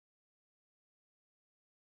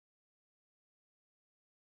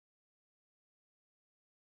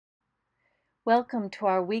Welcome to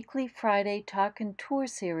our weekly Friday Talk and Tour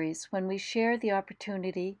series when we share the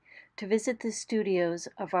opportunity to visit the studios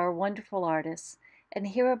of our wonderful artists and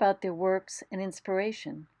hear about their works and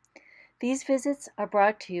inspiration. These visits are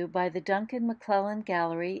brought to you by the Duncan McClellan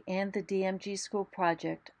Gallery and the DMG School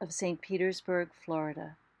Project of St. Petersburg,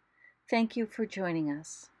 Florida. Thank you for joining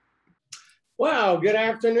us. Wow, good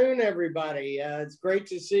afternoon, everybody. It's great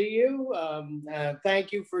to see you.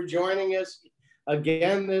 Thank you for joining us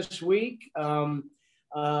again this week.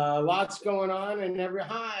 Lots going on in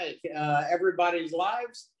everybody's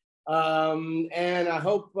lives. And I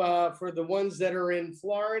hope for the ones that are in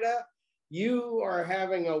Florida, you are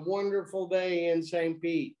having a wonderful day in St.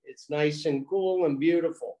 Pete. It's nice and cool and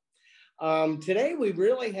beautiful. Today, we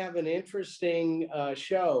really have an interesting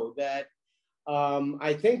show that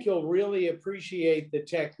I think you'll really appreciate the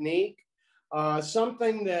technique.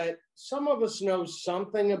 Something that some of us know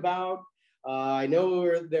something about. I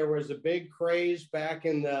know there was a big craze back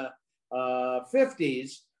in the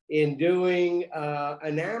 50s in doing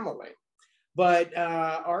enameling. But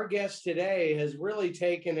our guest today has really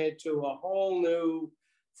taken it to a whole new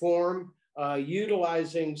form,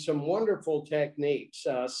 utilizing some wonderful techniques,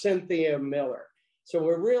 Cynthia Miller. So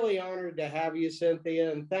we're really honored to have you,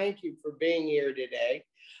 Cynthia, and thank you for being here today.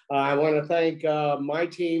 I want to thank my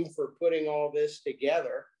team for putting all this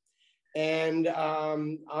together. And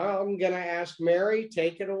I'm going to ask Mary,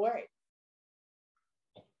 take it away.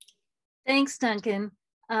 Thanks, Duncan.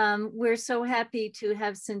 We're so happy to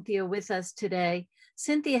have Cynthia with us today.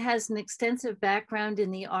 Cynthia has an extensive background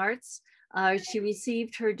in the arts. She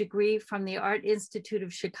received her degree from the Art Institute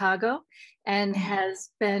of Chicago and has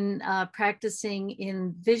been practicing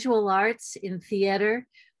in visual arts, in theater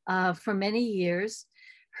for many years.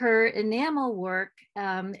 Her enamel work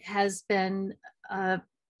has been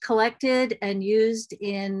collected and used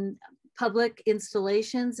in public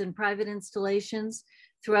installations and private installations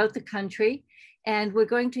throughout the country. And we're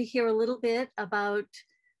going to hear a little bit about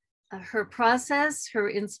her process, her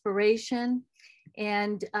inspiration.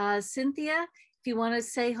 And Cynthia, if you want to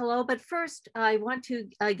say hello, but first I want to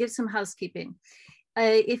give some housekeeping.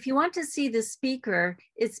 If you want to see the speaker,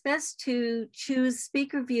 it's best to choose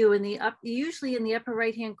speaker view usually in the upper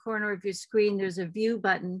right-hand corner of your screen, there's a view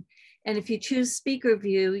button. And if you choose speaker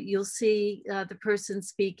view, you'll see the person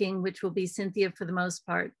speaking, which will be Cynthia for the most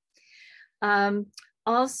part.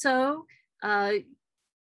 Also,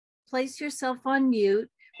 place yourself on mute.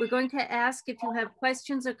 We're going to ask if you have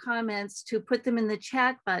questions or comments to put them in the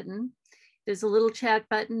chat button. There's a little chat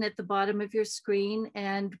button at the bottom of your screen,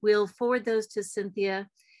 and we'll forward those to Cynthia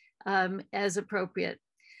as appropriate.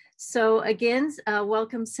 So again,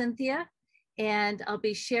 welcome, Cynthia. And I'll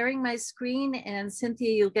be sharing my screen, and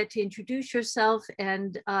Cynthia, you'll get to introduce yourself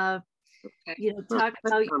and talk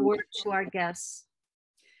about your work to our guests.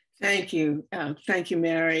 Thank you. Thank you,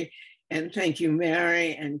 Mary. And thank you,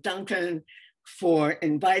 Mary and Duncan, for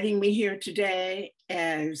inviting me here today,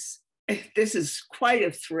 as this is quite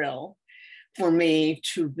a thrill for me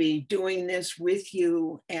to be doing this with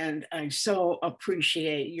you. And I so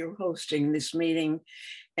appreciate your hosting this meeting,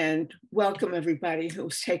 and welcome everybody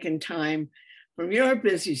who's taken time from your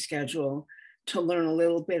busy schedule to learn a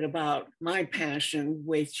little bit about my passion,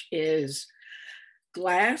 which is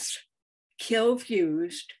glass kiln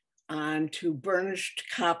fused onto burnished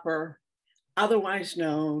copper, otherwise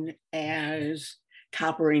known as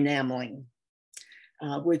copper enameling,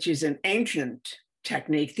 which is an ancient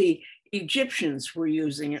technique. The Egyptians were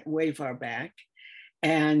using it way far back.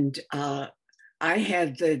 And I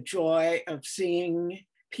had the joy of seeing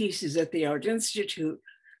pieces at the Art Institute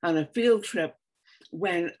on a field trip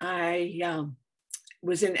when I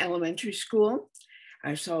was in elementary school.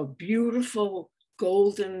 I saw a beautiful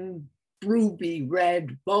golden ruby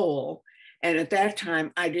red bowl. And at that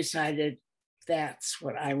time, I decided that's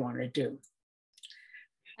what I want to do.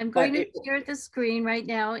 I'm going to share the screen right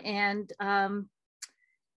now, and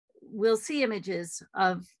we'll see images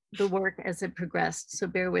of the work as it progressed. So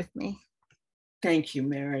bear with me. Thank you,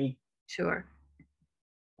 Mary. Sure.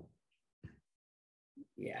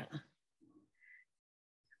 Yeah.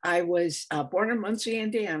 I was born in Muncie,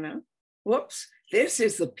 Indiana. Whoops. This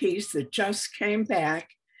is the piece that just came back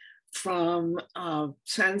from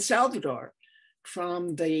San Salvador,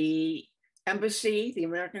 from the embassy, the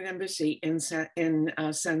American embassy in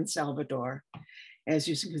San Salvador. As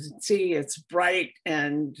you can see, it's bright,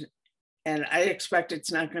 and I expect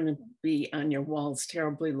it's not going to be on your walls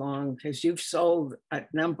terribly long, because you've sold a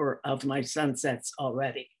number of my sunsets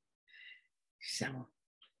already. So,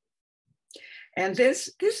 and this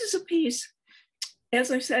is a piece, as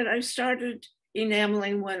I said, I started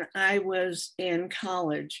enameling when I was in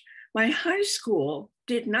college. My high school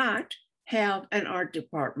did not have an art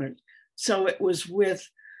department. So it was with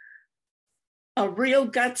a real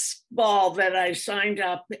guts ball that I signed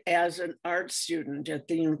up as an art student at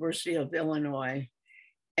the University of Illinois.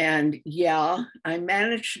 And yeah, I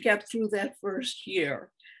managed to get through that first year.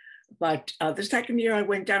 But the second year I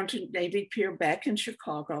went down to Navy Pier back in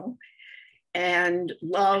Chicago and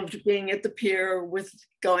loved being at the pier with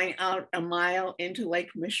going out a mile into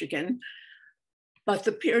Lake Michigan. But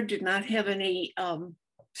the pier did not have any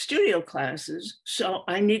studio classes, so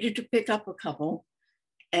I needed to pick up a couple.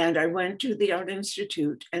 And I went to the Art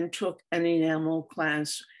Institute and took an enamel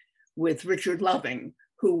class with Richard Loving,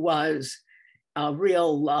 who was a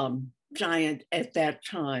real giant at that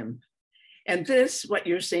time. And this, what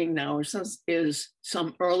you're seeing now, is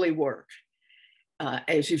some early work.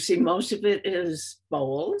 As you see, most of it is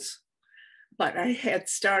bowls, but I had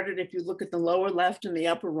started, if you look at the lower left and the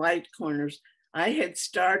upper right corners, I had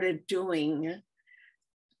started doing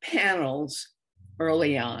panels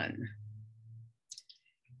early on.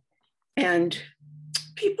 And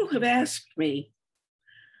people have asked me,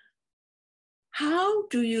 how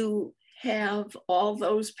do you have all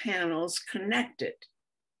those panels connected?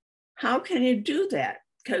 How can you do that?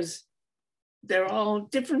 Because they're all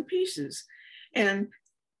different pieces. And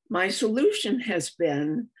my solution has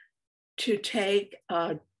been to take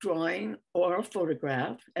a drawing or a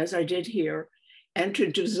photograph, as I did here, and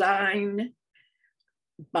to design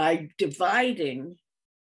by dividing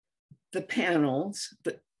the panels,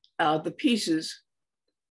 the pieces.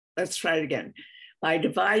 Let's try it again. By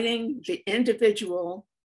dividing the individual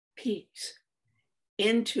piece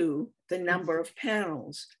into the number of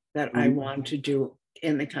panels that I want to do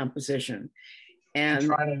in the composition.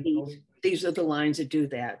 And these are the lines that do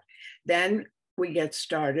that. Then we get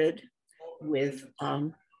started with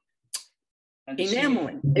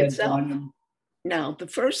enameling itself. Now, the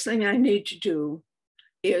first thing I need to do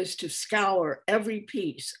is to scour every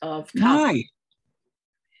piece of copper.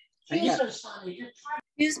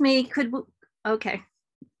 Excuse me, okay.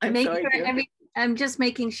 I'm just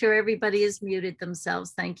making sure everybody is muted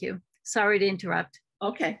themselves. Thank you. Sorry to interrupt.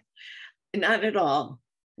 Okay, not at all.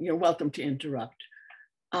 You're welcome to interrupt.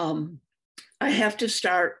 I have to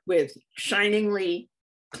start with shiningly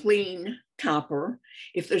clean copper.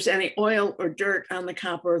 If there's any oil or dirt on the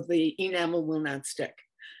copper, the enamel will not stick.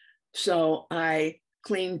 So I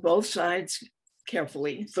clean both sides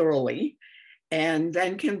carefully, thoroughly, and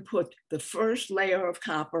then can put the first layer of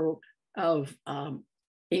copper of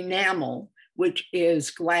enamel, which is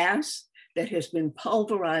glass that has been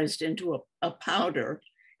pulverized into a powder.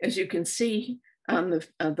 As you can see on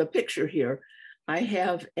the picture here, I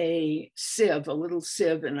have a sieve, a little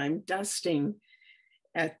sieve, and I'm dusting,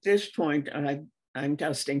 at this point, I'm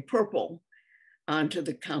dusting purple onto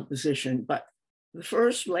the composition, but the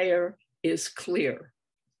first layer is clear.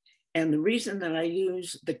 And the reason that I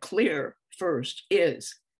use the clear first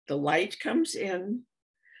is the light comes in,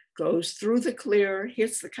 goes through the clear,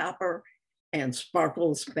 hits the copper, and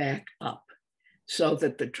sparkles back up, so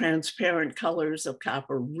that the transparent colors of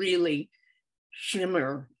copper really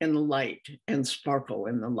shimmer in the light and sparkle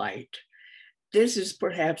in the light. This is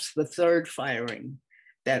perhaps the third firing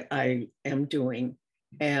that I am doing.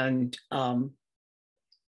 And the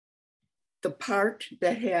part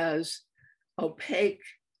that has opaque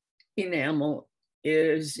enamel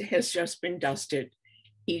has just been dusted.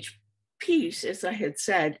 Each piece, as I had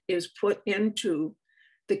said, is put into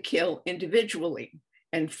the kiln individually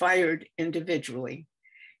and fired individually.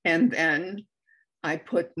 And then I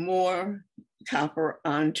put more copper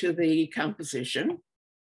onto the composition,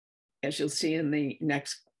 as you'll see in the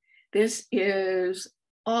next. This is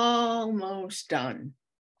almost done.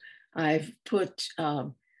 I've put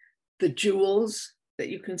the jewels that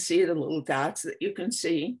you can see, the little dots that you can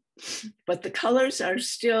see, but the colors are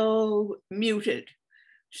still muted.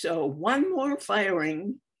 So one more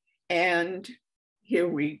firing, and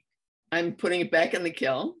I'm putting it back in the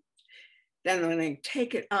kiln. Then when I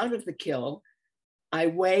take it out of the kiln, I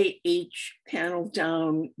weigh each panel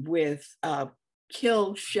down with a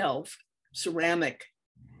kill shelf ceramic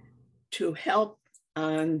to help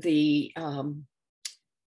on the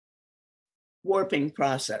warping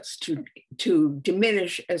process, to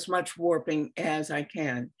diminish as much warping as I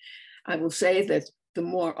can. I will say that the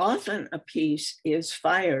more often a piece is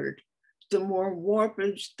fired, the more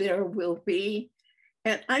warpage there will be.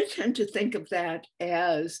 And I tend to think of that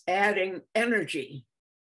as adding energy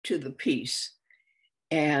to the piece.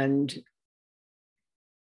 And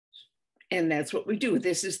that's what we do.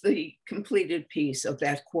 This is the completed piece of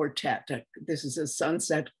that quartet. This is a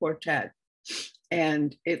sunset quartet,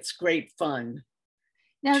 and it's great fun.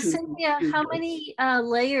 Now, to Cynthia, do how this. many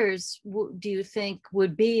layers do you think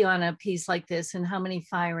would be on a piece like this, and how many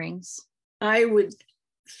firings? I would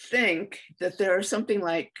think that there are something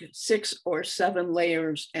like 6 or 7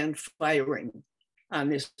 layers and firing on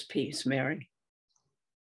this piece, Mary.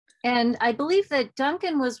 And I believe that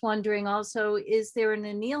Duncan was wondering also, is there an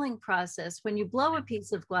annealing process? When you blow a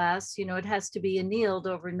piece of glass, you know, it has to be annealed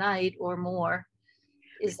overnight or more.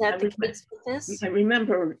 Is that the case with this? I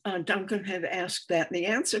remember Duncan had asked that, and the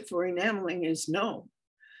answer for enameling is no.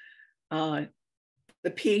 The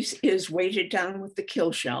piece is weighted down with the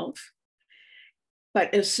kill shelf,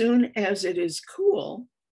 but as soon as it is cool,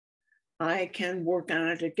 I can work on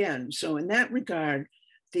it again. So in that regard,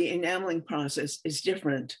 the enameling process is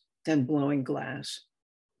different than blowing glass.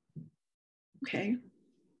 Okay.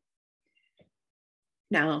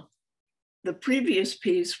 Now, the previous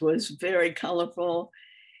piece was very colorful,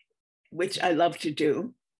 which I love to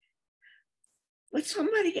do. But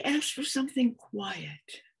somebody asked for something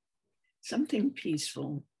quiet, something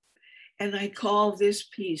peaceful. And I call this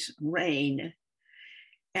piece Rain.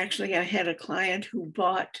 Actually, I had a client who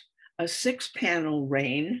bought a 6-panel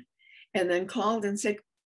rain and then called and said,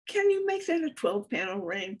 can you make that a 12-panel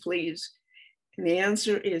rain, please? And the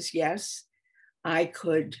answer is yes. I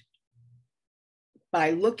could,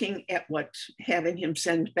 by looking at what, having him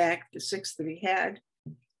send back the 6 that he had,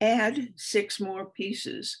 add 6 more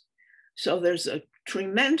pieces. So there's a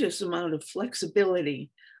tremendous amount of flexibility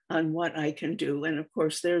on what I can do. And of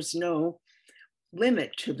course, there's no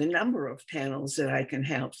limit to the number of panels that I can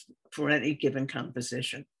have for any given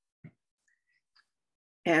composition.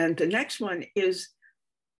 And the next one is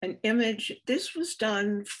an image. This was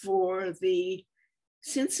done for the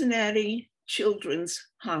Cincinnati Children's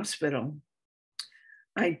Hospital.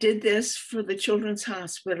 I did this for the Children's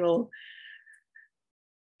Hospital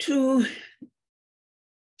to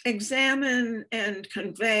examine and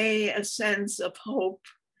convey a sense of hope,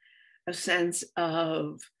 a sense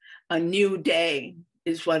of a new day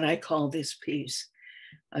is what I call this piece.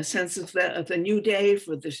 A sense of the new day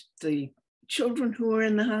for the children who are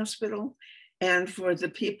in the hospital and for the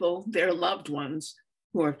people, their loved ones,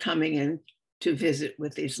 who are coming in to visit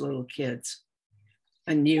with these little kids.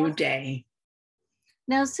 A new day.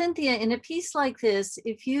 Now, Cynthia, in a piece like this,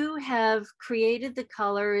 if you have created the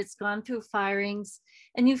color, it's gone through firings,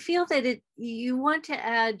 and you feel that you want to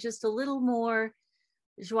add just a little more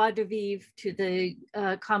joie de vivre to the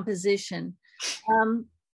composition,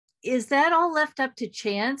 is that all left up to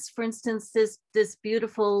chance? For instance, this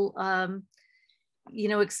beautiful, you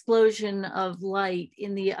know, explosion of light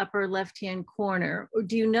in the upper left-hand corner, or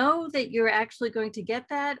do you know that you're actually going to get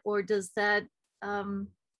that, or does that?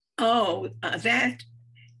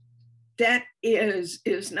 That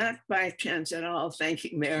is not by chance at all. Thank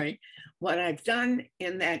you, Mary. What I've done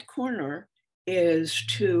in that corner is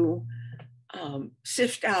to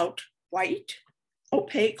sift out white,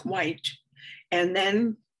 opaque white, and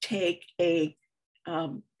then take a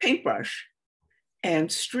paintbrush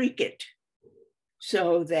and streak it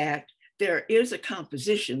so that there is a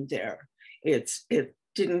composition there. It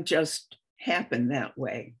didn't just happen that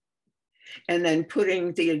way. And then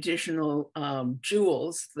putting the additional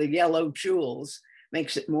jewels, the yellow jewels,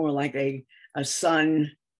 makes it more like a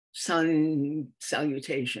sun salutation.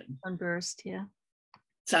 Sunburst, yeah.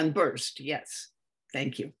 Sunburst, yes.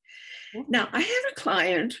 Thank you. Yeah. Now, I had a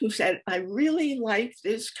client who said, I really like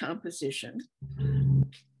this composition,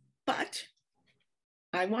 but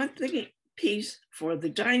I want the piece for the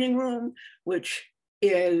dining room, which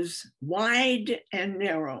is wide and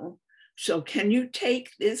narrow. So can you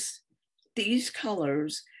take these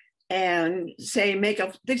colors and say,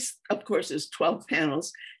 this of course is 12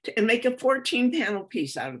 panels, and make a 14-panel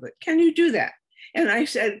piece out of it. Can you do that? And I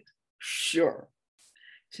said, sure.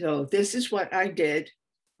 So this is what I did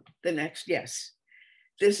the next, yes.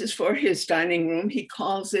 This is for his dining room. He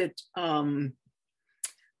calls it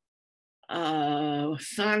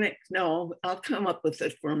sonic, no, I'll come up with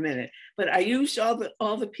it for a minute. But I used all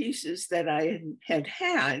the pieces that I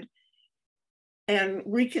had and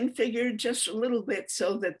reconfigured just a little bit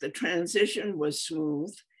so that the transition was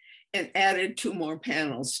smooth, and added 2 more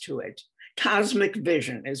panels to it. Cosmic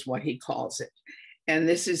vision is what he calls it. And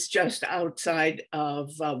this is just outside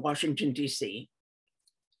of Washington, D.C.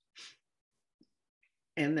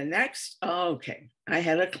 And the next, okay, I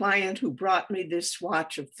had a client who brought me this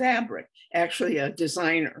swatch of fabric, actually a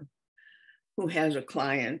designer who has a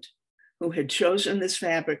client who had chosen this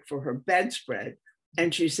fabric for her bedspread.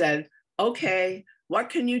 And she said, okay, what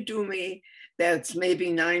can you do me that's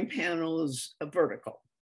maybe 9 panels vertical?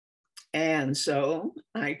 And so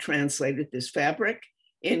I translated this fabric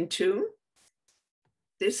into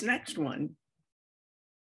this next one.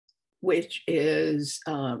 which is,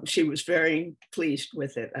 she was very pleased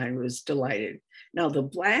with it. I was delighted. Now the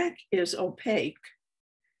black is opaque,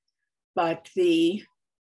 but the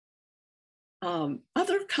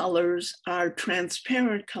other colors are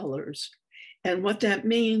transparent colors. And what that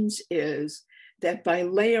means is that by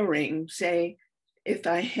layering, say, if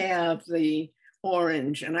I have the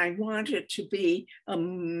orange and I want it to be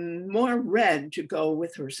more red to go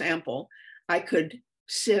with her sample, I could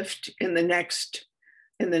sift in the next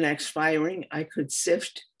firing, I could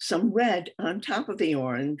sift some red on top of the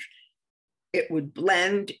orange. It would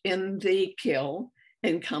blend in the kill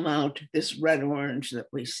and come out this red orange that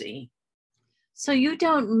we see. So you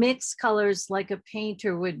don't mix colors like a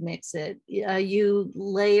painter would mix it. You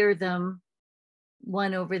layer them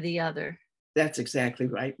one over the other. That's exactly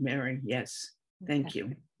right, Mary. Yes, thank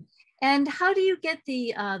you. And how do you get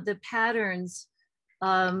the patterns?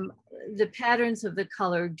 The patterns of the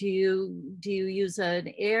color? Do you use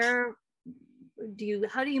an air?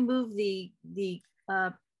 How do you move the?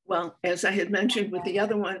 Well, as I had mentioned with the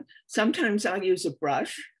other one, sometimes I'll use a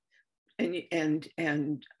brush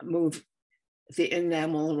and move the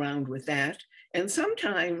enamel around with that. And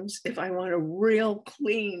sometimes if I want a real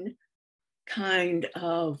clean kind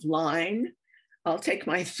of line, I'll take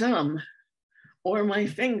my thumb or my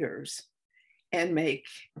fingers and make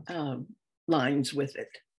lines with it.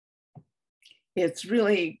 It's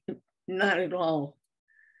really not at all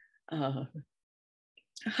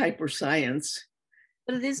hyper science.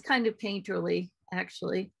 But it is kind of painterly,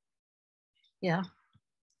 actually. Yeah.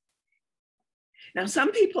 Now,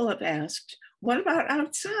 some people have asked, what about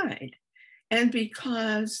outside? And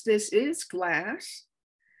because this is glass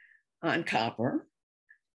on copper,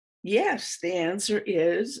 yes, the answer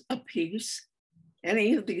is a piece.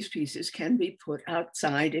 Any of these pieces can be put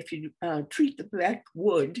outside if you treat the black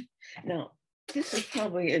wood. Now, this is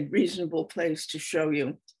probably a reasonable place to show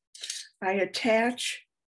you. I attach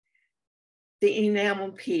the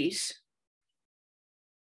enamel piece,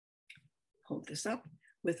 hold this up,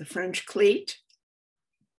 with a French cleat.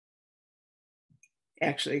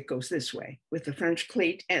 Actually, it goes this way, with the French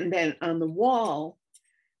cleat. And then on the wall,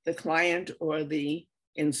 the client or the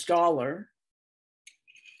installer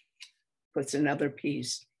puts another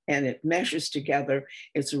piece and it meshes together.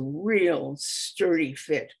 It's a real sturdy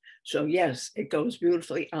fit. So yes, it goes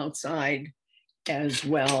beautifully outside as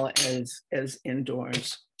well as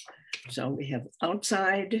indoors. So we have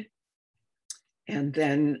outside, and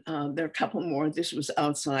then there are a couple more. This was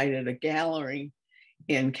outside at a gallery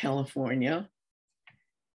in California.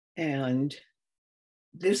 And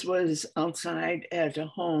this was outside at a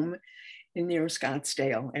home near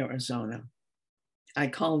Scottsdale, Arizona. I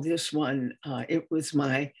call this one, it was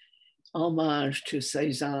my homage to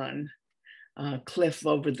Cezanne, Cliff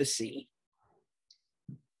Over the Sea.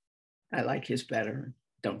 I like his better,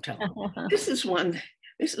 don't tell him. This is one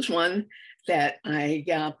that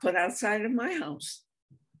I put outside of my house.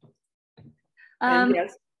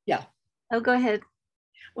 Yes, yeah. Oh, go ahead.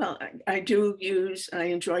 Well, I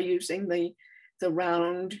enjoy using the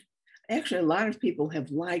round. Actually, a lot of people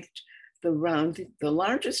have liked the round. The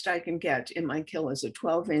largest I can get in my kill is a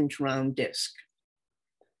 12-inch round disc.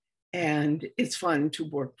 And it's fun to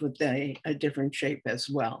work with a different shape as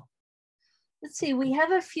well. Let's see, we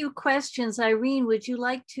have a few questions. Irene, would you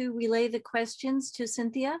like to relay the questions to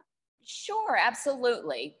Cynthia? Sure,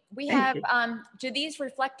 absolutely. We have, do these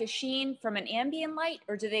reflect a sheen from an ambient light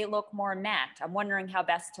or do they look more matte? I'm wondering how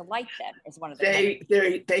best to light them is one of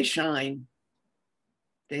the They shine.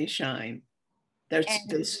 They shine.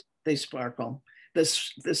 They sparkle. The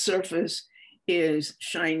surface is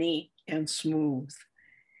shiny and smooth,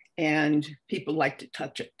 and people like to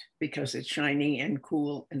touch it because it's shiny and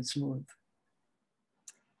cool and smooth.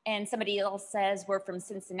 And somebody else says, we're from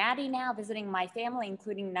Cincinnati now, visiting my family,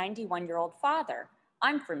 including 91-year-old father.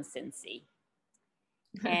 I'm from Cincy.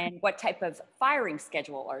 And what type of firing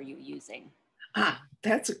schedule are you using?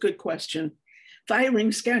 That's a good question.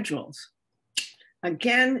 Firing schedules.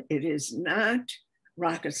 Again, it is not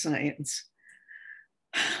rocket science.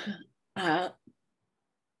 I've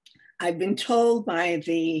been told by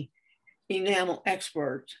the enamel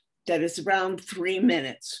expert that it's around 3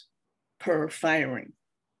 minutes per firing.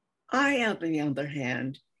 I, on the other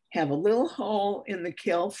hand, have a little hole in the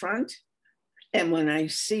kill front. And when I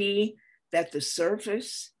see that the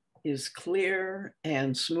surface is clear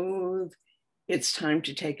and smooth, it's time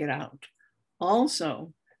to take it out.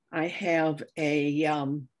 Also, I have a, I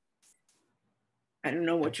don't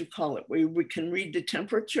know what you call it, where we can read the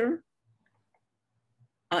temperature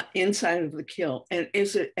inside of the kill. And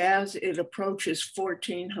as it approaches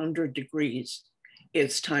 1400 degrees,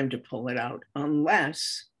 it's time to pull it out,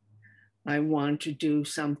 unless I want to do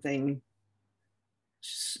something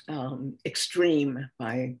extreme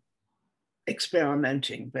by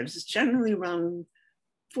experimenting, but it's generally around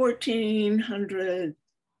 1400,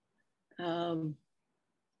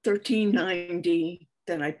 1390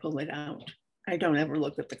 that I pull it out. I don't ever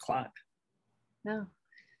look at the clock. No.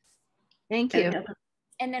 Thank you.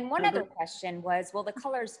 And then one other question was, will the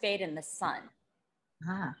colors fade in the sun?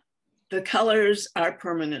 Ah. The colors are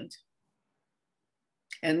permanent.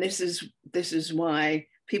 And this is why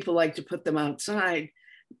people like to put them outside,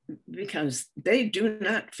 because they do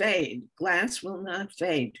not fade. Glass will not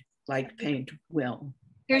fade like paint will.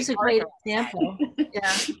 Here's a great example.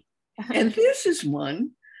 Yeah. And this is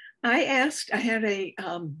one. I had a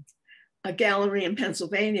gallery in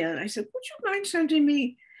Pennsylvania, and I said, would you mind sending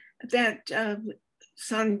me that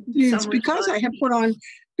sun? It's because I have put on,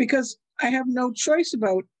 because I have no choice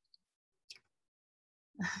about.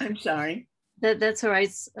 I'm sorry. That's all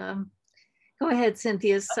right. Go ahead,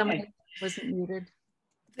 Cynthia. Somebody wasn't muted.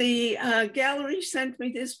 The gallery sent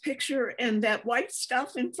me this picture, and that white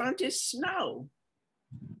stuff in front is snow.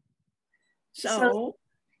 So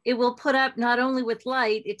it will put up not only with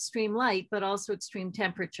light, extreme light, but also extreme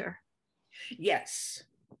temperature. Yes,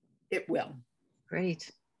 it will.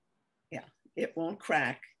 Great. Yeah, it won't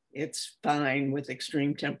crack. It's fine with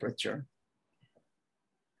extreme temperature.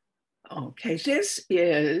 Okay, this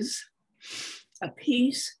is a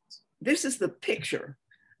piece. This is the picture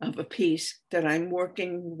of a piece that I'm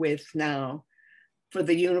working with now for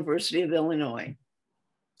the University of Illinois,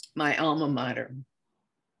 my alma mater.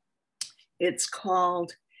 It's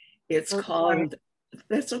called,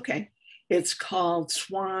 that's okay. It's called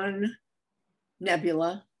Swan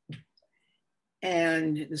Nebula.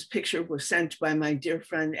 And this picture was sent by my dear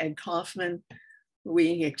friend, Ed Kaufman.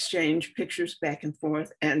 We exchanged pictures back and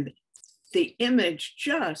forth, and the image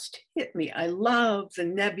just hit me. I love the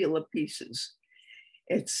nebula pieces.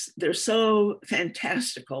 They're so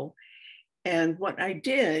fantastical. And what I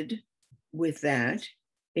did with that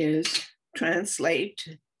is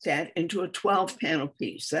translate that into a 12-panel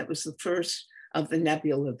piece. That was the first of the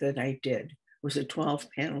nebula that I did, was a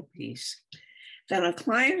 12-panel piece. Then a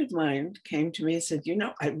client of mine came to me and said, you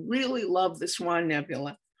know, I really love the Swan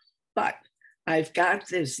Nebula, but I've got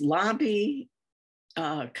this lobby,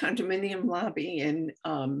 condominium lobby in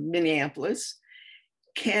Minneapolis.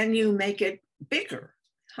 Can you make it bigger?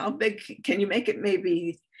 How big can you make it?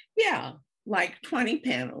 Maybe, yeah, like 20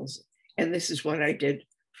 panels. And this is what I did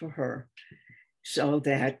for her. So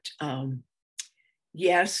that,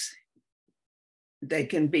 yes, they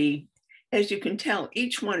can be, as you can tell,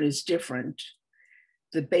 each one is different.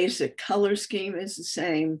 The basic color scheme is the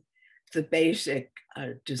same. The basic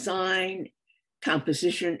design,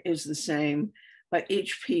 composition is the same, but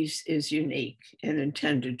each piece is unique and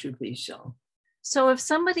intended to be so. So if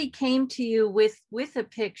somebody came to you with a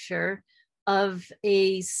picture of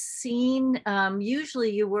a scene, usually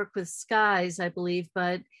you work with skies, I believe,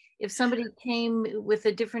 but if somebody came with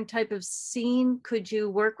a different type of scene, could you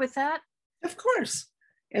work with that? Of course.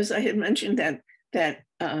 As I had mentioned, that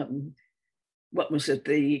what was it?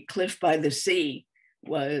 The cliff by the sea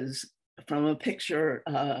was from a picture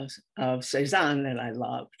of Cézanne that I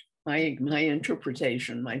loved. My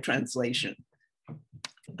interpretation, my translation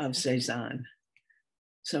of Cézanne.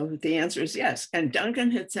 So the answer is yes. And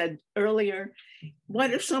Duncan had said earlier,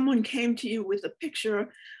 what if someone came to you with a picture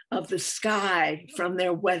of the sky from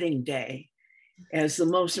their wedding day as the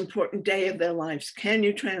most important day of their lives? Can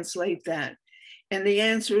you translate that? And the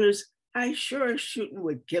answer is, I sure shootin'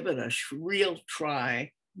 would give it a real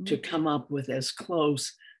try to come up with as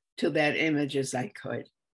close to that image as I could.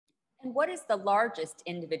 And what is the largest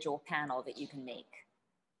individual panel that you can make?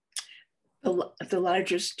 The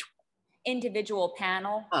largest individual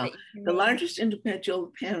panel? The largest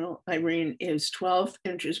individual panel, Irene, is 12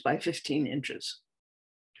 inches by 15 inches.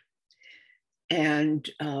 And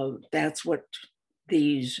that's what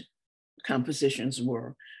these compositions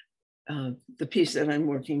were. The piece that I'm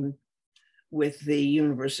working with the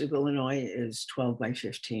University of Illinois is 12 by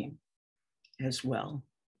 15 as well.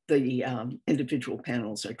 The individual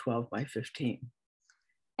panels are 12 by 15.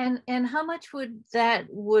 And how much would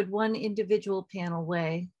one individual panel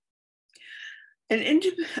weigh?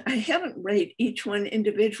 I haven't weighed each one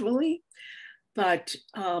individually, but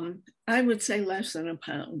I would say less than a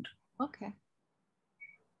pound. Okay.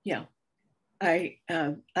 Yeah, I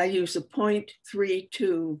use a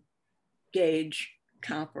 0.32 gauge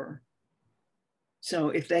copper. So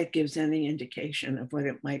if that gives any indication of what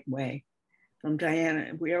it might weigh. From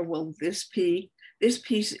Diana, where will this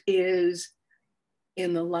piece is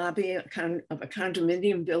in the lobby of a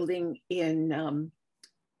condominium building in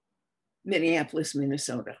Minneapolis,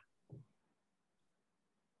 Minnesota.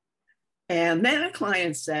 And then a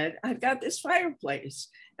client said, I've got this fireplace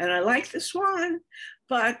and I like the swan,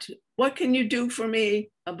 but what can you do for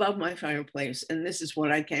me above my fireplace? And this is what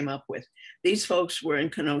I came up with. These folks were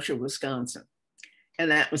in Kenosha, Wisconsin. And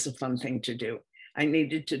that was a fun thing to do. I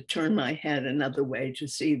needed to turn my head another way to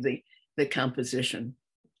see the composition.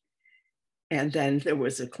 And then there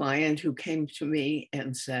was a client who came to me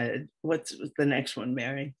and said, what's the next one,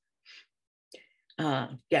 Mary?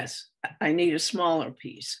 Yes, I need a smaller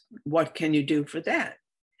piece. What can you do for that?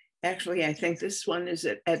 Actually, I think this one is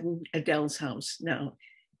at Adele's house now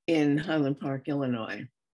in Highland Park, Illinois.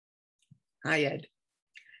 Hi, Ed.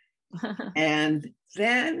 And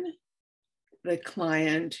then the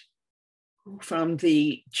client from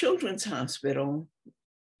the Children's Hospital,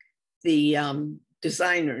 the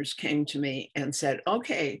designers came to me and said,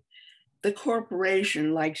 okay, the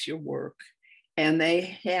corporation likes your work and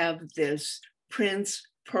they have this Prince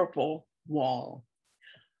purple wall.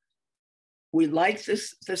 We like the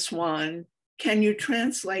swan. Can you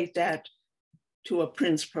translate that to a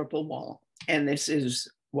Prince purple wall? And this is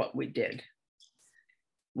what we did,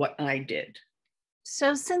 what I did.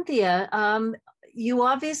 So Cynthia, you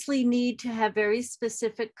obviously need to have very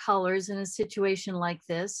specific colors in a situation like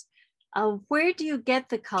this. Where do you get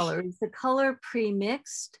the color? Is the color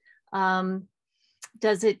pre-mixed?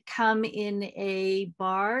 Does it come in a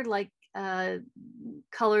bar like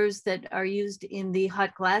colors that are used in the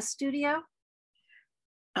hot glass studio?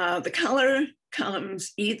 The color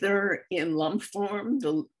comes either in lump form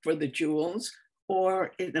for the jewels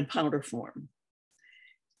or in a powder form.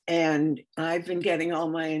 And I've been getting all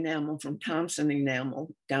my enamel from Thompson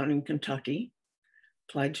Enamel down in Kentucky,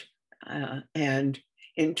 Pledge. And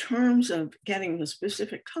in terms of getting a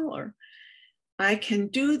specific color, I can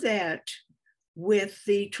do that with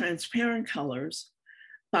the transparent colors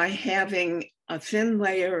by having a thin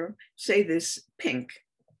layer, say this pink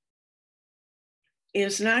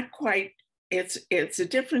is not quite, it's a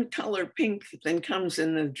different color pink than comes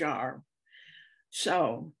in the jar.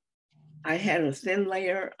 So I had a thin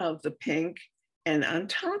layer of the pink, and on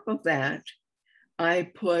top of that, I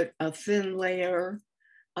put a thin layer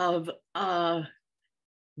of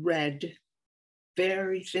red,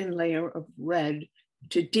 very thin layer of red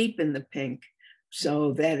to deepen the pink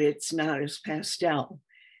so that it's not as pastel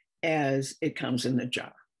as it comes in the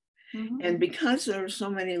jar. Mm-hmm. And because there are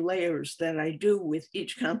so many layers that I do with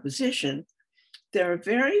each composition, there are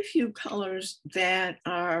very few colors that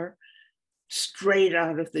are straight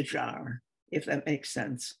out of the jar, if that makes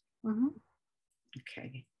sense. Mm-hmm.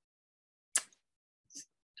 Okay.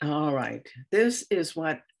 All right. This is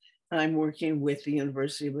what I'm working with the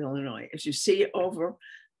University of Illinois. As you see over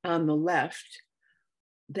on the left,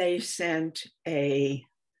 they sent a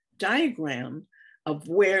diagram of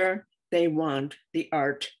where they want the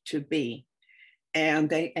art to be. And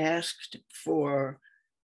they asked for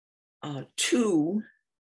 2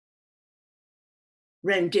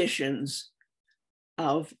 renditions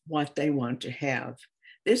of what they want to have.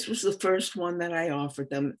 This was the first one that I offered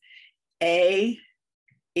them. A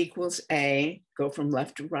equals A, go from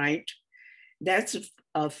left to right. That's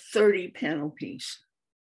a 30 panel piece.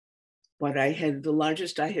 What I had, the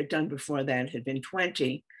largest I had done before that had been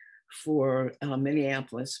 20 for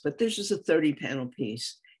Minneapolis, but this is a 30 panel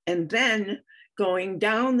piece. And then going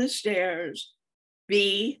down the stairs,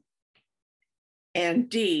 B and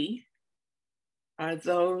D are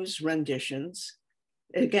those renditions.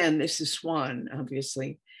 Again, this is Swan,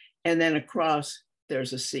 obviously. And then across,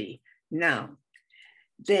 there's a C. Now,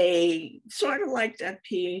 they sort of liked that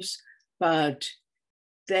piece, but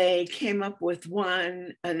they came up with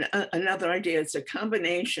another idea. It's a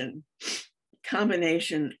combination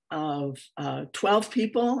of 12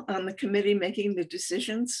 people on the committee making the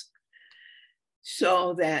decisions.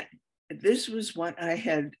 So that this was what I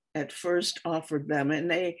had at first offered them.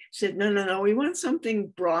 And they said, no, we want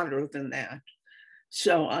something broader than that.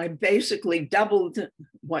 So I basically doubled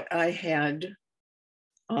what I had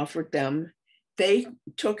offered them. They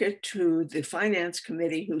took it to the finance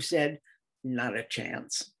committee, who said, not a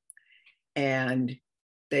chance. And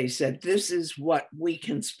they said, this is what we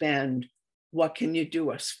can spend. What can you do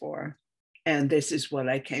us for? And this is what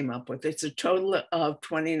I came up with. It's a total of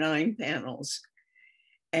 29 panels.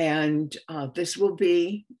 And this will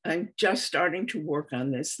be, I'm just starting to work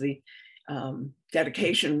on this. The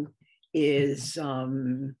dedication is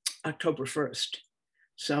October 1st.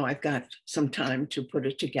 So I've got some time to put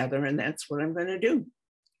it together, and that's what I'm going to do.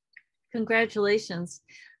 Congratulations.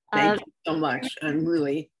 Thank you so much. I'm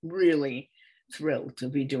really, really thrilled to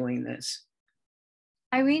be doing this.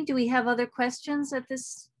 Irene, do we have other questions at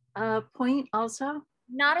this point also?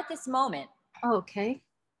 Not at this moment. Oh, okay.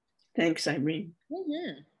 Thanks, Irene.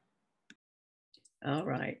 Mm-hmm. All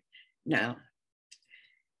right. Now,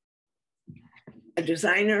 a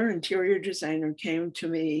designer, interior designer, came to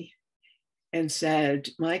me and said,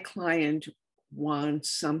 my client wants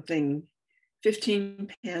something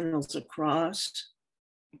 15 panels across.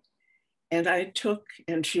 And I took,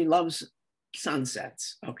 and she loves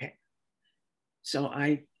sunsets. Okay. So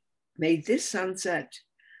I made this sunset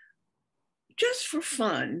just for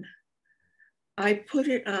fun. I put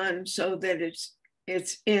it on so that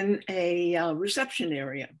it's in a reception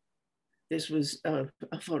area. This was a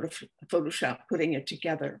Photoshop putting it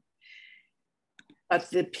together. But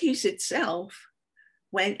the piece itself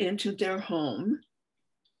went into their home,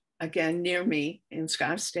 again, near me in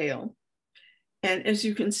Scottsdale. And as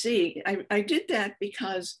you can see, I did that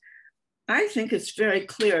because I think it's very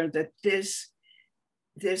clear that this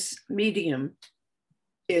medium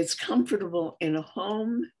is comfortable in a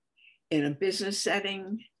home, in a business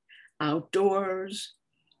setting, outdoors,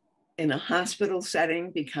 in a hospital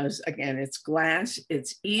setting, because again, it's glass,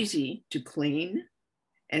 it's easy to clean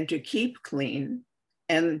and to keep clean.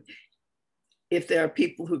 And if there are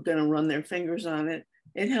people who are going to run their fingers on it,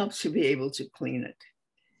 it helps to be able to clean it.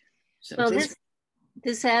 So well,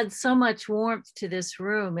 this adds so much warmth to this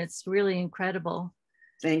room. It's really incredible.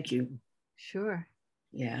 Thank you. Sure.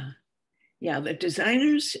 Yeah. Yeah, the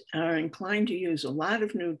designers are inclined to use a lot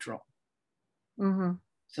of neutral. Mm-hmm.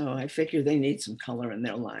 So I figure they need some color in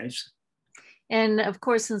their lives. And of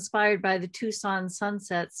course, inspired by the Tucson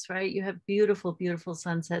sunsets, right? You have beautiful, beautiful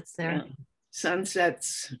sunsets there. Yeah.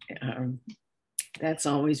 Sunsets, that's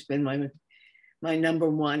always been my number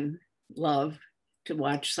one love, to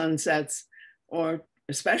watch sunsets, or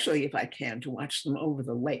especially if I can, to watch them over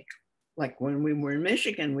the lake. Like when we were in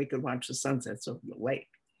Michigan, we could watch the sunsets over the lake,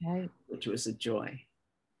 right, which was a joy.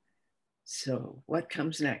 So what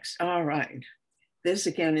comes next? All right. This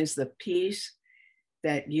again is the piece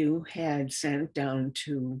that you had sent down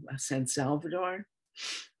to San Salvador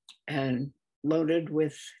and loaded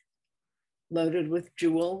with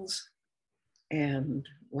jewels, and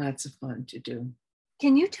lots of fun to do.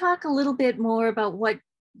 Can you talk a little bit more about what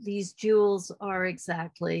these jewels are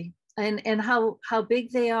exactly, and how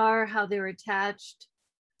big they are, how they're attached?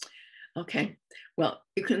 Okay, well,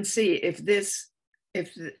 you can see if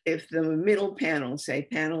the middle panel, say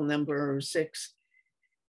panel number 6,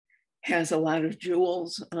 has a lot of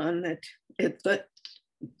jewels on it, but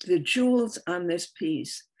the jewels on this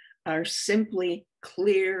piece are simply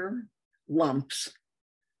clear lumps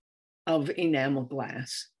of enamel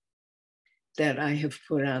glass that I have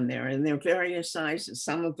put on there, and they're various sizes.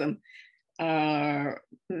 Some of them are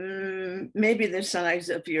maybe the size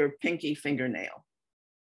of your pinky fingernail,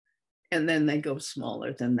 and then they go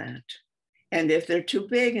smaller than that. And if they're too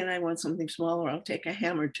big and I want something smaller, I'll take a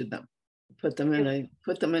hammer to them, put them in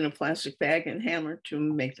a plastic bag and hammer to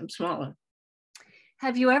make them smaller.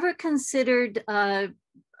 Have you ever considered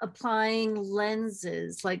applying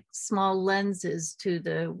lenses, like small lenses, to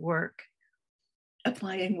the work?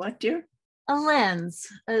 Applying what, dear? A lens,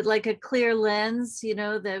 like a clear lens, you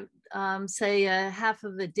know, that say a half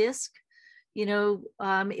of a disc. You know,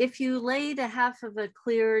 if you laid a half of a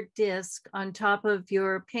clear disc on top of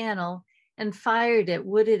your panel and fired it,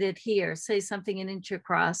 would it adhere? Say something an inch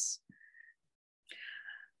across.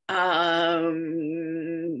 That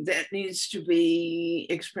needs to be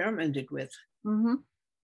experimented with. Mm-hmm.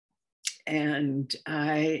 And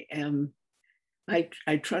I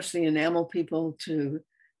trust the enamel people to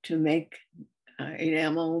make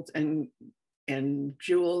enameled and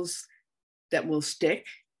jewels that will stick.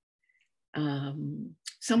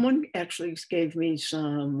 Someone actually gave me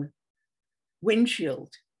some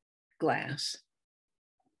windshield glass,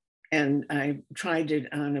 and I tried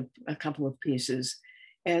it on a couple of pieces,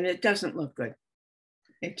 and it doesn't look good.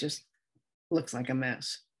 It just looks like a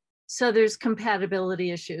mess. So there's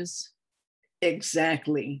compatibility issues.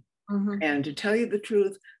 Exactly. Mm-hmm. And to tell you the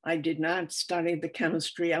truth, I did not study the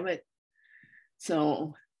chemistry of it.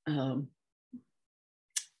 So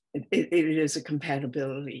it is a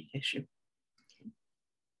compatibility issue.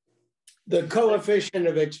 The coefficient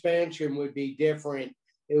of expansion would be different.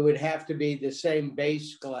 It would have to be the same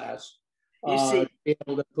base glass to be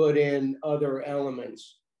able to put in other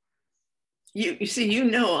elements. You see, you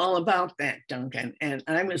know all about that, Duncan, and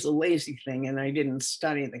I was a lazy thing and I didn't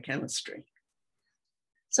study the chemistry.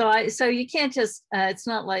 So you can't just, it's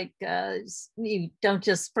not like you don't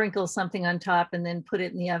just sprinkle something on top and then put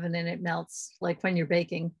it in the oven and it melts like when you're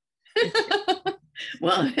baking.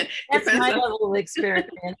 Well, that's my level of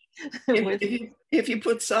experiment. If you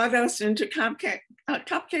put sawdust into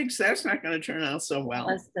cupcakes, that's not going to turn out so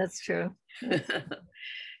well. That's true.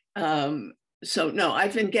 So no,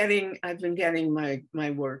 I've been getting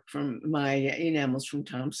my work from my enamels from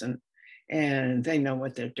Thompson, and they know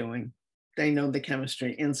what they're doing. They know the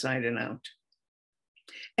chemistry inside and out.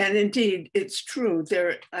 And indeed, it's true.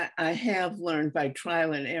 I have learned by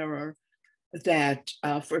trial and error that,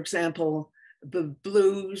 for example, the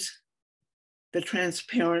blues, the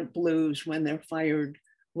transparent blues, when they're fired,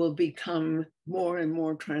 will become more and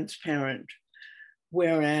more transparent,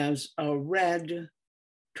 whereas a red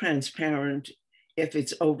transparent, if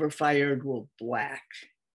it's overfired, will black.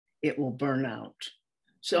 It will burn out.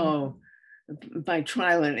 So by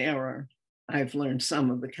trial and error, I've learned some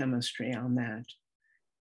of the chemistry on that.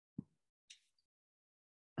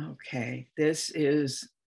 Okay, this is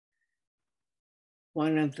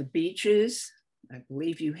one of the beaches. I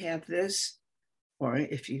believe you have this, or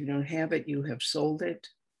if you don't have it, you have sold it.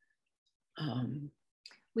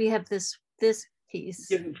 We have this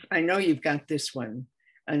piece. I know you've got this one,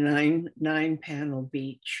 a nine panel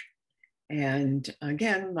beach. And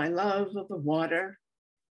again, my love of the water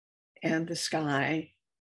and the sky.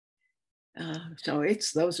 So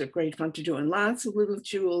those are great fun to do, and lots of little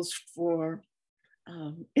jewels for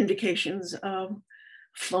indications of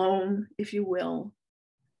foam, if you will,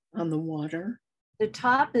 on the water. The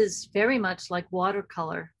top is very much like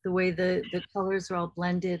watercolor, the way the colors are all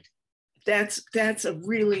blended. That's a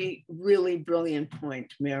really, really brilliant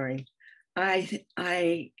point, Mary.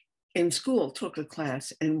 I in school took a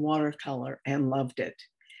class in watercolor and loved it.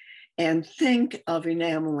 And think of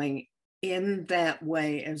enameling in that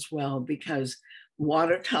way as well, because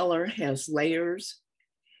watercolor has layers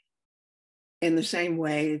in the same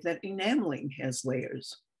way that enameling has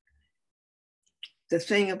layers. The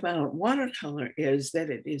thing about watercolor is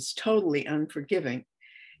that it is totally unforgiving.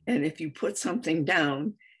 And if you put something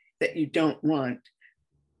down that you don't want,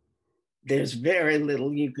 there's very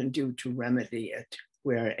little you can do to remedy it.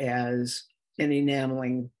 Whereas in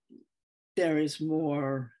enameling, there is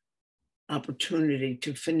more opportunity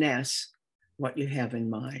to finesse what you have in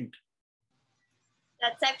mind.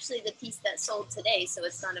 That's actually the piece that sold today, so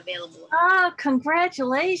it's not available. Oh,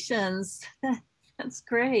 congratulations. That's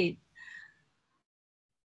great.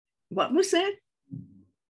 What was that?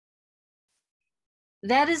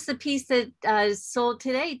 That is the piece that sold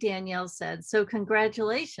today, Danielle said. So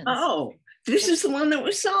congratulations. Oh, this is the one that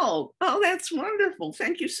was sold. Oh, that's wonderful.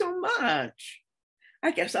 Thank you so much. I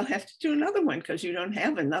guess I'll have to do another one because you don't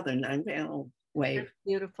have another 9-panel wave. That's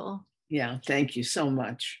beautiful. Yeah, thank you so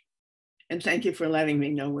much. And thank you for letting me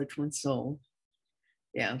know which one sold.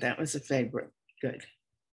 Yeah, that was a favorite. Good.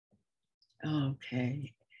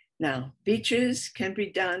 Okay. Now, beaches can be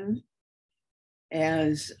done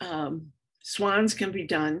as swans can be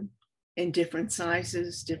done in different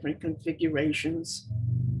sizes, different configurations,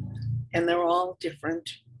 and they're all different.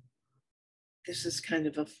 This is kind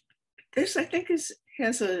of this I think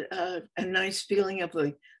has a nice feeling of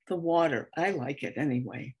the water. I like it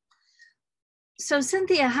anyway. So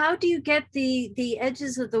Cynthia, how do you get the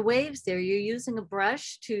edges of the waves there? You're using a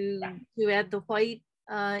brush to add the white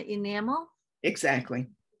enamel? Exactly.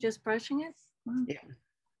 Just brushing it? Wow. Yeah.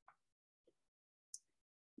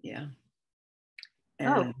 Yeah.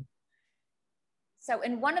 And So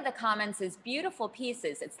in one of the comments is beautiful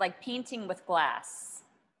pieces. It's like painting with glass.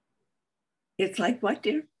 It's like what,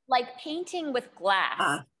 dear? Like painting with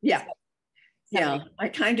glass. Yeah. Yeah. I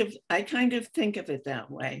kind of think of it that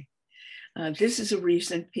way. This is a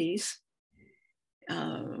recent piece.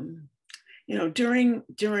 You know, during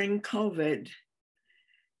COVID,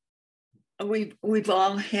 we've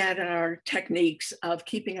all had our techniques of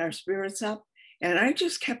keeping our spirits up, and I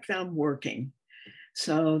just kept on working,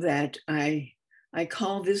 so that I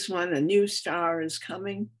call this one "A New Star Is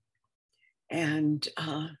Coming," and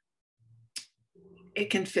it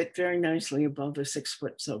can fit very nicely above a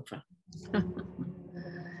 6-foot sofa.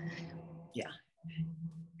 Yeah.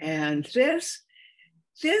 And this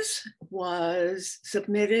was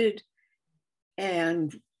submitted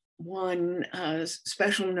and won a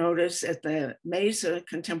special notice at the Mesa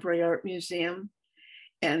Contemporary Art Museum.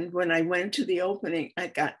 And when I went to the opening, I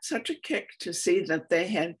got such a kick to see that they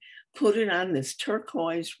had put it on this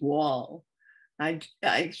turquoise wall. I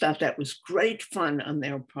thought that was great fun on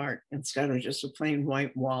their part instead of just a plain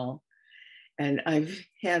white wall. And I've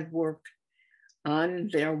had work on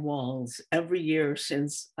their walls every year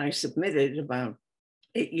since I submitted about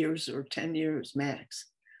 8 years or 10 years max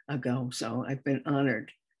ago. So I've been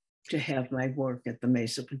honored to have my work at the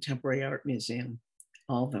Mesa Contemporary Art Museum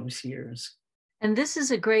all those years. And this is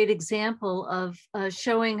a great example of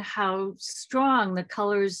showing how strong the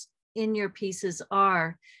colors in your pieces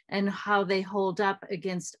are and how they hold up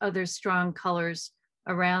against other strong colors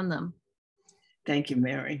around them. Thank you,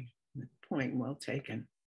 Mary. point well taken.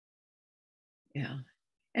 Yeah.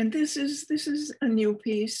 And this is a new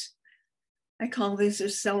piece. I call this a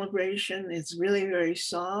celebration. It's really very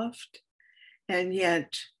soft, and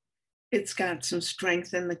yet it's got some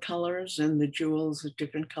strength in the colors and the jewels of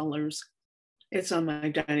different colors. It's on my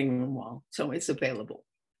dining room wall, so it's available.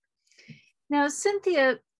 Now,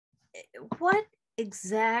 Cynthia, what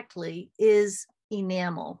exactly is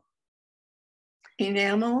enamel?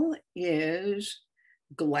 Enamel is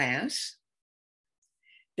glass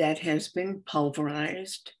that has been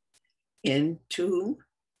pulverized into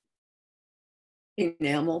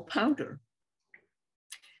enamel powder.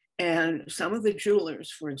 And some of the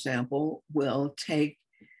jewelers, for example, will take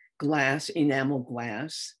glass, enamel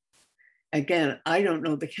glass. Again, I don't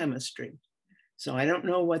know the chemistry, so I don't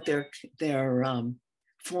know what their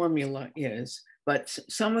formula is. But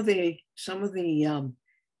some of the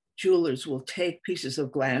jewelers will take pieces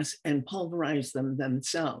of glass and pulverize them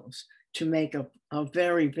themselves to make a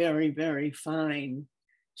very, very, very fine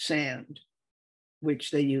sand,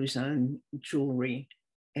 which they use on jewelry,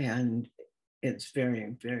 and it's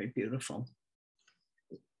very, very beautiful.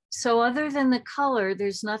 So other than the color,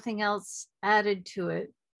 there's nothing else added to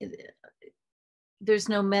it. There's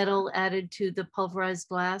no metal added to the pulverized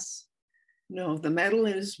glass? No, the metal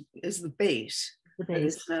is the base. The but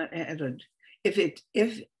base. it's not added. If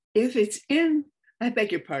it's in, I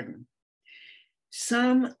beg your pardon.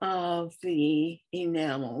 Some of the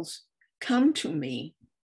enamels come to me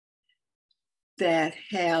that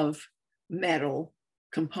have metal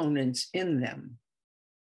components in them.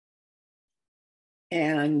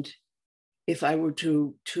 And if I were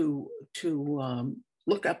to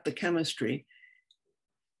look up the chemistry,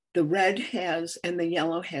 the red has and the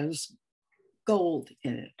yellow has gold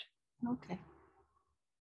in it. Okay.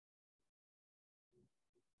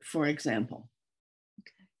 For example.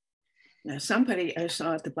 Okay. Now, somebody I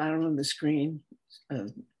saw at the bottom of the screen, a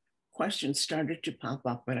question started to pop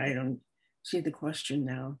up, but I don't see the question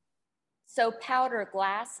now. So powder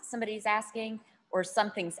glass, somebody's asking, or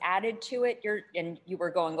something's added to it, and you were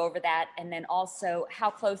going over that. And then also, how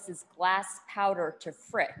close is glass powder to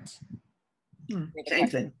frit? Same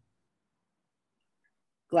thing.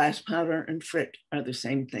 Glass powder and frit are the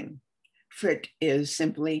same thing. Frit is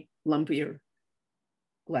simply lumpier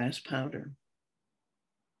glass powder.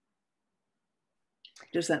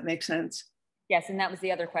 Does that make sense? Yes, and that was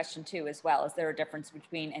the other question too, as well. Is there a difference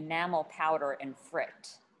between enamel powder and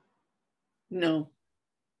frit? No,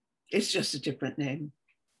 it's just a different name.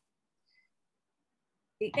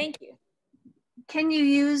 Thank you. Can you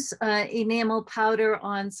use enamel powder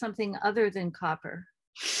on something other than copper?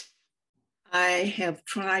 I have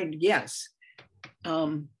tried, yes.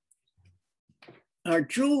 Our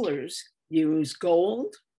jewelers use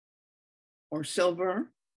gold or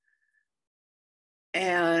silver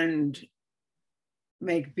and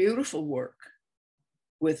make beautiful work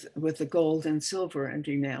with the gold and silver and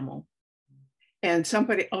enamel. And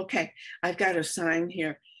somebody, okay, I've got a sign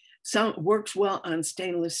here. Some works well on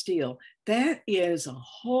stainless steel. That is a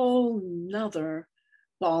whole nother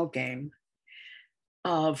ball game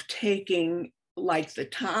of taking like the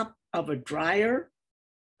top of a dryer,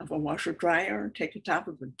 of a washer dryer, take the top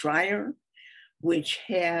of a dryer, which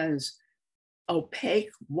has opaque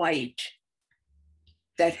white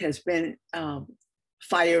that has been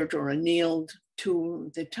fired or annealed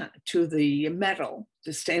to the metal,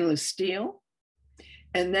 the stainless steel.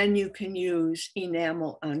 And then you can use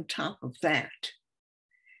enamel on top of that.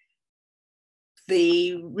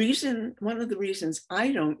 One of the reasons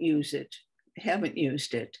I don't use it, haven't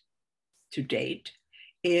used it to date,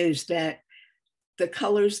 is that the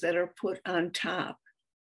colors that are put on top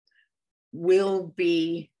will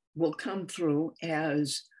come through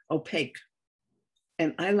as opaque.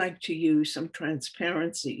 And I like to use some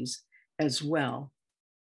transparencies as well.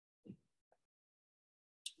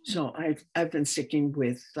 So I've been sticking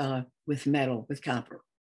with metal, with copper,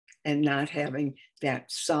 and not having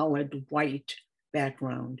that solid white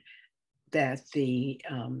background that the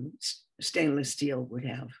stainless steel would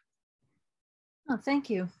have. Oh, thank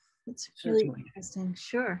you. That's really interesting.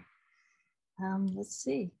 Sure. Let's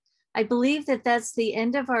see. I believe that that's the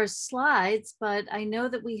end of our slides, but I know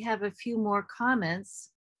that we have a few more comments.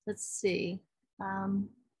 Let's see. Let me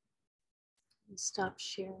stop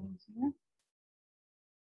sharing here.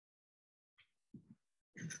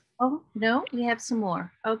 Oh, no, we have some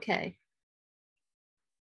more. Okay.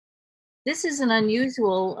 This is an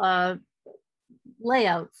unusual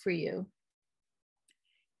layout for you.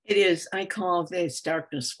 It is. I call this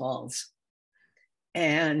Darkness Falls.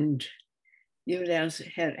 And you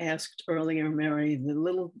had asked earlier, Mary,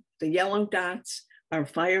 the yellow dots are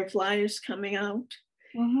fireflies coming out.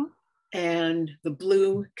 Mm-hmm. And the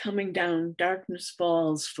blue coming down, darkness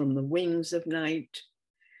falls from the wings of night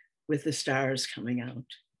with the stars coming out.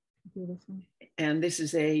 Beautiful. And this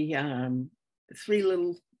is a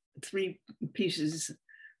three pieces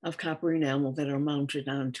of copper enamel that are mounted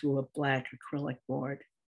onto a black acrylic board.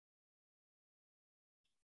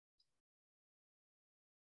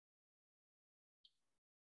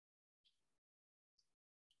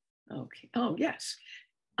 Okay, oh yes.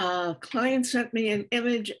 A client sent me an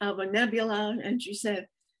image of a nebula and she said,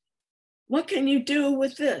 what can you do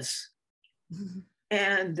with this?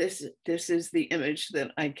 And this is the image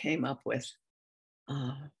that I came up with.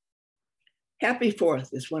 Happy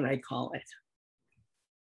 4th is what I call it.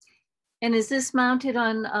 And is this mounted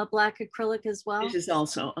on black acrylic as well? This is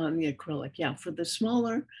also on the acrylic, yeah. For the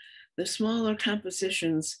smaller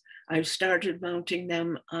compositions, I've started mounting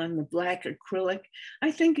them on the black acrylic.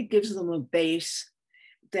 I think it gives them a base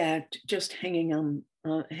that just hanging them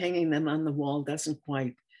on the wall doesn't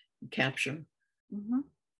quite capture. Mm-hmm.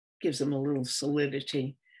 Gives them a little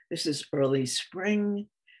solidity. This is early spring,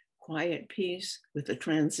 quiet piece with a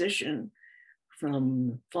transition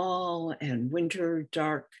from fall and winter,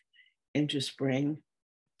 dark into spring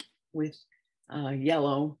with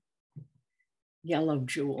yellow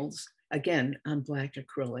jewels, again on black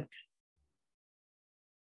acrylic.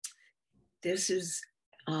 This is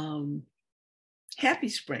Happy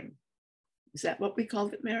Spring. Is that what we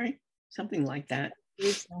called it, Mary? Something like that.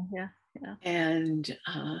 Yeah. Yeah. And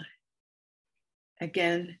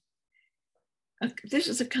again, this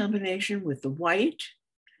is a combination with the white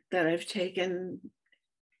that I've taken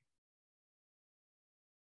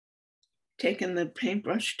the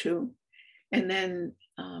paintbrush to, and then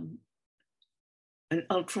an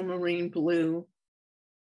ultramarine blue,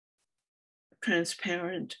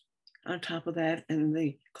 transparent on top of that, and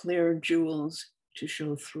the clear jewels to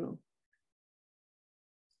show through.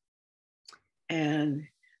 And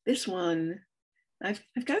this one, I've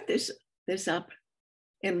got this up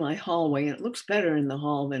in my hallway, and it looks better in the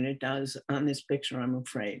hall than it does on this picture, I'm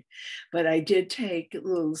afraid. But I did take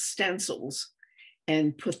little stencils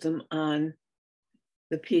and put them on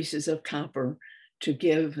the pieces of copper to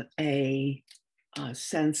give a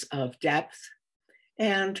sense of depth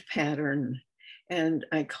and pattern. And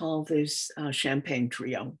I call this Champagne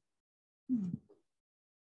Trio.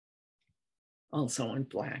 Also in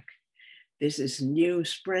black. This is New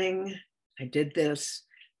Spring. I did this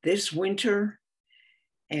winter,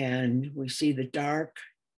 and we see the dark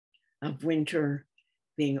of winter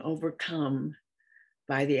being overcome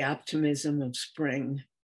by the optimism of spring,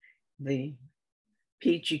 the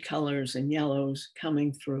peachy colors and yellows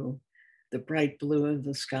coming through, the bright blue of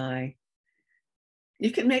the sky.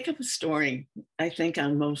 You can make up a story, I think,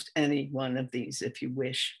 on most any one of these if you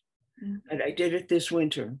wish. But I did it this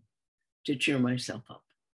winter to cheer myself up.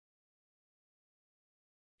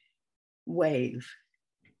 Wave.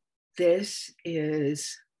 This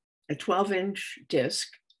is a 12-inch disc,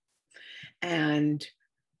 and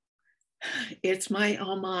it's my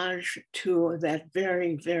homage to that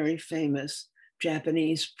very, very famous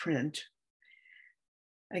Japanese print.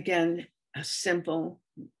 Again, a simple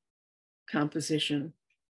composition,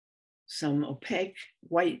 some opaque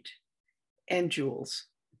white and jewels,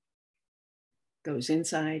 goes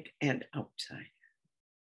inside and outside.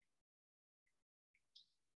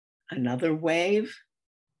 Another wave.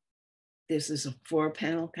 This is a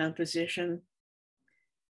 4-panel composition.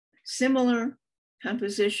 Similar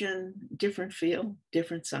composition, different feel,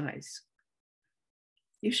 different size.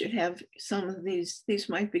 You should have some of these. These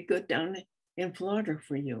might be good down in Florida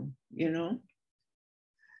for you, you know?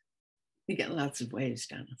 You get lots of waves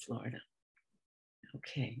down in Florida.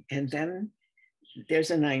 Okay, and then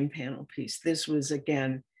there's a 9-panel piece. This was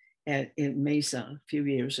again in Mesa a few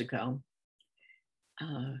years ago.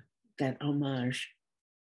 That homage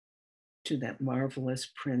to that marvelous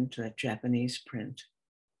print, that Japanese print.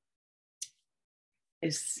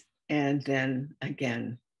 And then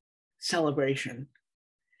again, celebration.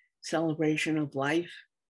 Celebration of life,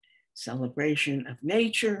 celebration of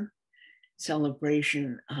nature,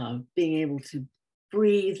 celebration of being able to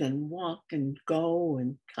breathe and walk and go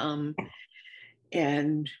and come.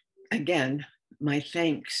 And again, my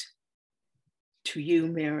thanks to you,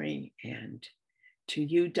 Mary, and to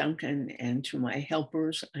you, Duncan, and to my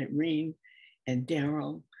helpers, Irene and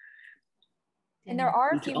Daryl. And there are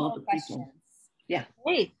a And to few all more the questions. people. Yeah.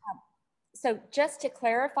 Great. So just to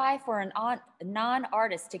clarify, for a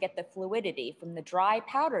non-artist to get the fluidity from the dry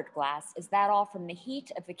powdered glass, is that all from the heat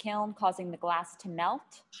of the kiln causing the glass to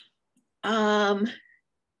melt? That,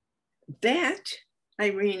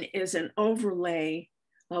 Irene, is an overlay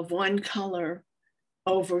of one color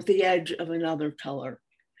over the edge of another color.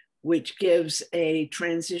 which gives a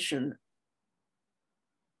transition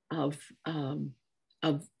of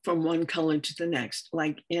from one color to the next.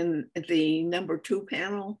 Like in the number 2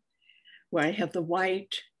 panel, where I have the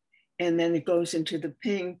white, and then it goes into the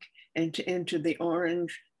pink and into the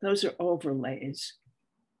orange. Those are overlays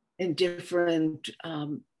in different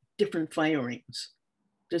firings.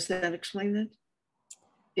 Does that explain it?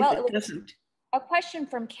 Well, If it doesn't. A question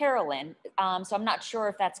from Carolyn. So I'm not sure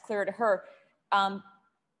if that's clear to her,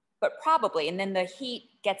 but probably. And then the heat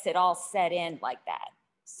gets it all set in like that.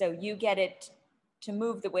 So you get it to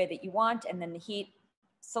move the way that you want, and then the heat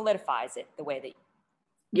solidifies it the way that.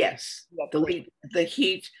 Yes, the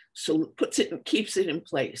heat puts it, keeps it in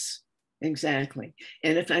place. Exactly.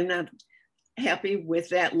 And if I'm not happy with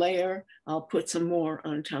that layer, I'll put some more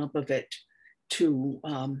on top of it to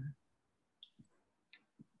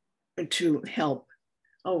help.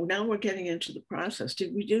 Oh, now we're getting into the process.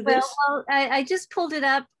 Did we do this? Well, I just pulled it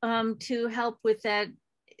up to help with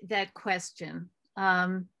that question.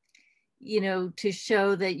 You know, to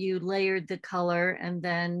show that you layered the color and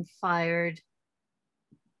then fired.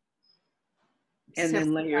 And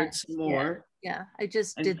then layered some more. Yeah, I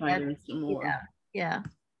just did that. Some more. Yeah.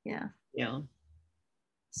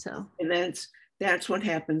 So. And that's what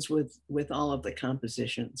happens with all of the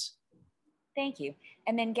compositions. Thank you.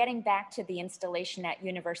 And then getting back to the installation at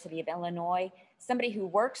University of Illinois, somebody who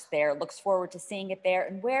works there looks forward to seeing it there.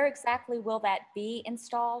 And where exactly will that be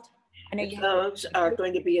installed? I know those are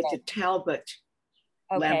going to be at the Talbot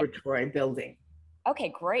Laboratory building. Okay,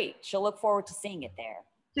 great. She'll look forward to seeing it there.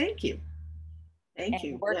 Thank you. Thank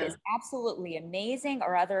you. The work is absolutely amazing.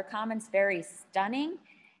 Our other comments, very stunning.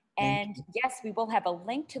 And yes, we will have a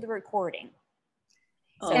link to the recording.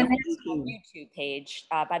 So on the YouTube page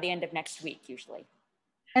by the end of next week, usually.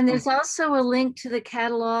 And there's also a link to the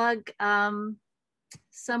catalog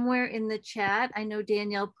somewhere in the chat. I know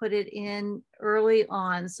Danielle put it in early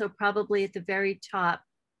on, so probably at the very top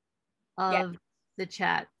of the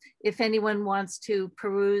chat. If anyone wants to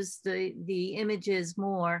peruse the images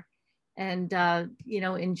more and you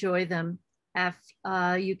know, enjoy them,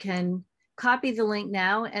 you can copy the link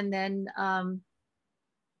now and then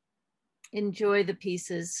enjoy the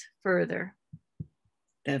pieces further.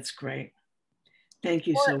 That's great. Thank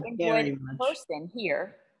you so very much. Person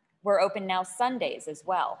here, we're open now Sundays as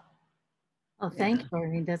well. Oh, thank you,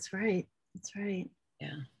 Maureen. That's right. That's right.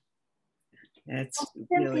 Yeah. That's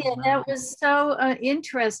really Cynthia, that was so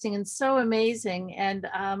interesting and so amazing. And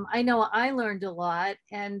I know I learned a lot,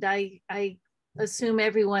 and I assume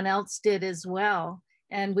everyone else did as well.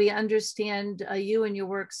 And we understand you and your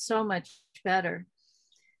work so much better.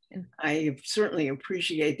 And I certainly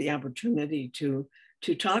appreciate the opportunity to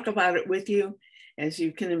talk about it with you. As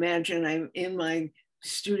you can imagine, I'm in my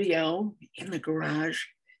studio in the garage,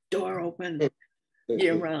 door open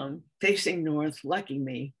year round, facing north, lucky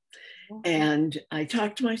me. And I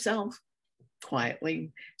talk to myself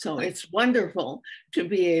quietly. So it's wonderful to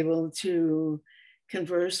be able to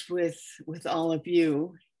converse with all of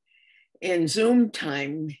you in Zoom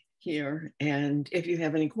time here. And if you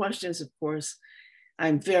have any questions, of course,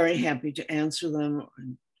 I'm very happy to answer them.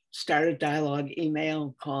 Start a dialogue,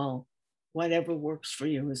 email, call, whatever works for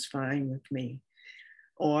you is fine with me.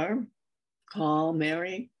 Or call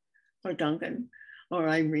Mary or Duncan or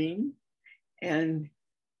Irene, and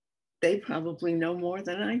they probably know more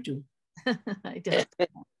than I do. I doubt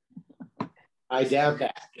I doubt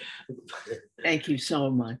that. Thank you so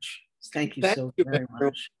much. Thank you very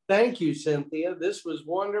much. Thank you, Cynthia. This was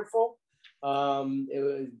wonderful. It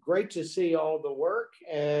was great to see all the work,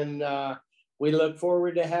 and we look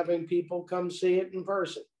forward to having people come see it in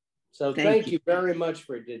person. So thank you very much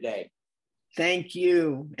for today. Thank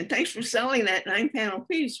you. And thanks for selling that 9-panel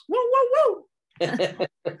piece. Woo, woo,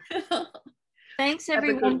 woo. Thanks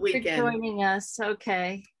everyone for joining us.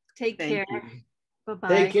 Okay. Take care. Bye-bye.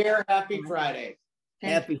 Take care. Happy Friday.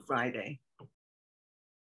 Happy Friday.